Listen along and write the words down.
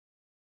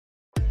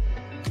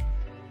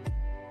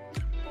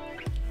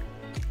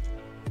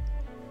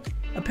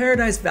A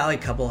Paradise Valley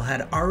couple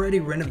had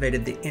already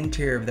renovated the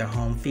interior of their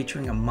home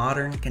featuring a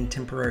modern,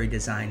 contemporary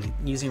design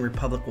using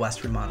Republic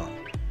West Remodeling.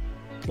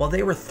 While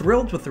they were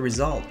thrilled with the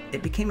result,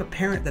 it became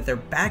apparent that their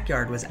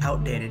backyard was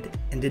outdated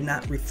and did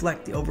not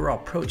reflect the overall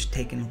approach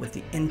taken with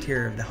the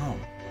interior of the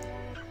home.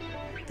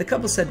 The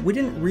couple said, "We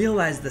didn't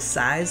realize the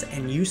size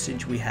and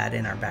usage we had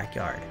in our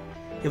backyard.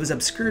 It was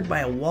obscured by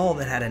a wall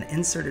that had an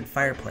inserted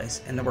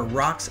fireplace, and there were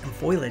rocks and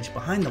foliage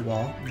behind the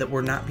wall that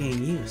were not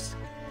being used."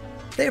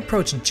 They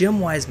approached Jim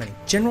Wiseman,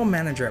 general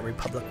manager at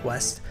Republic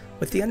West,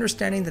 with the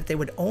understanding that they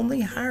would only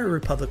hire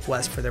Republic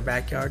West for their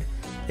backyard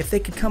if they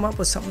could come up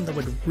with something that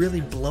would really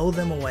blow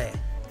them away.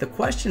 The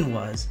question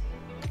was,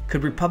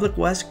 could Republic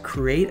West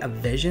create a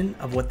vision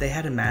of what they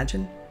had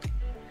imagined?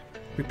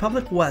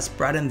 Republic West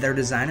brought in their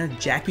designer,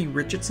 Jacque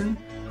Richardson,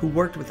 who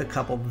worked with the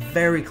couple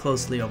very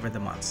closely over the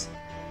months.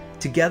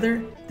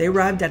 Together, they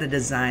arrived at a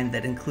design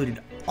that included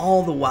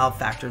all the wow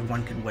factors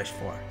one could wish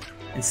for,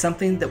 and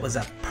something that was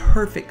a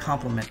perfect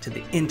complement to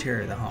the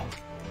interior of the home.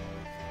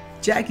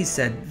 Jacque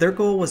said their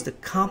goal was to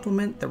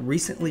complement the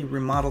recently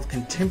remodeled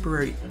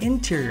contemporary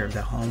interior of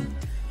the home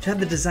to have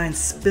the design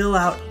spill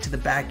out to the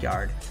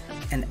backyard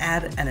and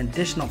add an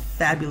additional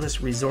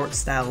fabulous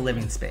resort-style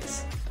living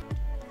space.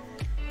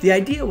 The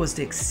idea was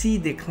to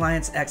exceed the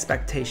client's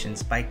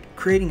expectations by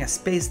creating a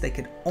space they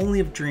could only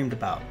have dreamed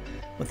about,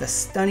 with a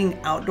stunning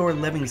outdoor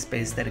living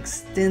space that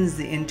extends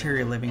the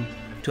interior living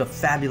to a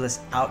fabulous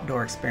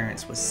outdoor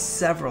experience with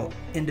several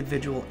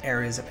individual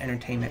areas of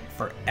entertainment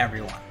for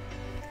everyone.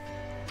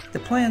 The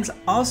plans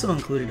also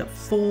included a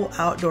full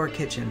outdoor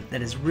kitchen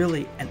that is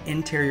really an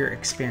interior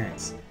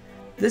experience.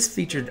 This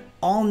featured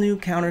all new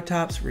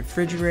countertops,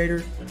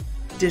 refrigerator,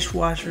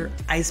 dishwasher,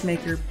 ice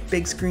maker,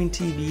 big screen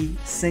TV,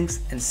 sinks,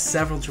 and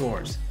several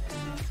drawers.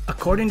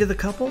 According to the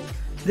couple,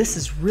 this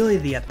is really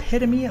the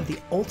epitome of the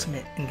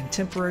ultimate in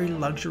contemporary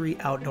luxury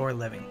outdoor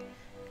living,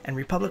 and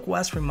Republic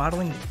West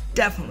Remodeling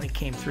definitely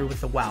came through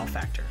with the wow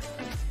factor.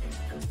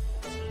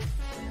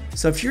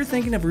 So if you're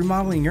thinking of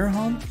remodeling your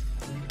home,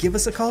 give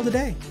us a call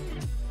today.